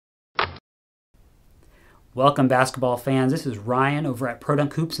Welcome, basketball fans. This is Ryan over at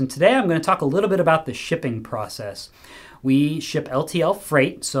Pro-Dunk Hoops, and today I'm going to talk a little bit about the shipping process. We ship LTL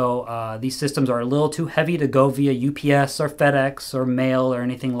freight, so these systems are a little too heavy to go via UPS or FedEx or mail or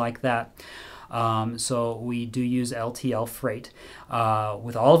anything like that. So we do use LTL freight.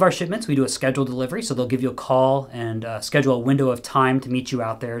 With all of our shipments, we do a scheduled delivery, so they'll give you a call and schedule a window of time to meet you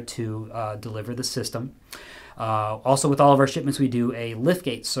out there to deliver the system. Also, with all of our shipments, we do a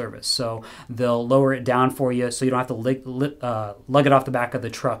liftgate service. So they'll lower it down for you so you don't have to lug it off the back of the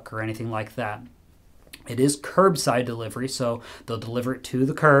truck or anything like that. It is curbside delivery, so they'll deliver it to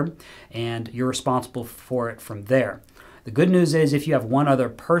the curb, and you're responsible for it from there. The good news is if you have one other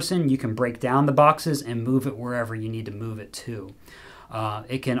person, you can break down the boxes and move it wherever you need to move it to.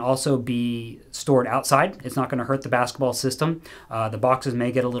 It can also be stored outside. It's not going to hurt the basketball system. The boxes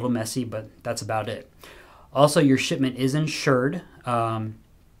may get a little messy, but that's about it. Also, your shipment is insured.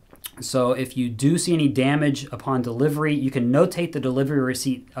 So if you do see any damage upon delivery, you can notate the delivery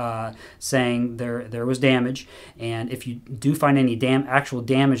receipt saying there was damage. And if you do find any actual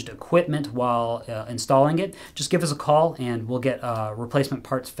damaged equipment while installing it, just give us a call and we'll get replacement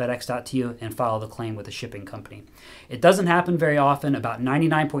parts FedExed out to you and file the claim with the shipping company. It doesn't happen very often. About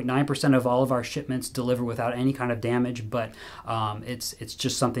 99.9% of all of our shipments deliver without any kind of damage, but it's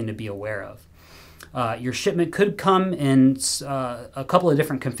just something to be aware of. Your shipment could come in a couple of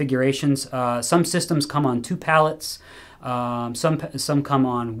different configurations. Some systems come on 2 pallets. Some come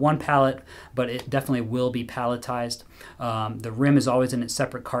on 1 pallet, but it definitely will be palletized. The rim is always in its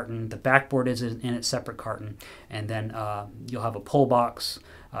separate carton. The backboard is in its separate carton. And then you'll have a pull box.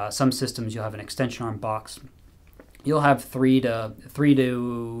 Some systems you'll have an extension arm box. You'll have 3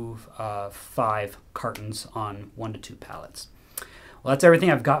 to 5 cartons on 1 to 2 pallets. Well, that's everything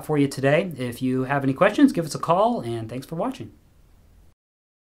I've got for you today. If you have any questions, give us a call, and thanks for watching.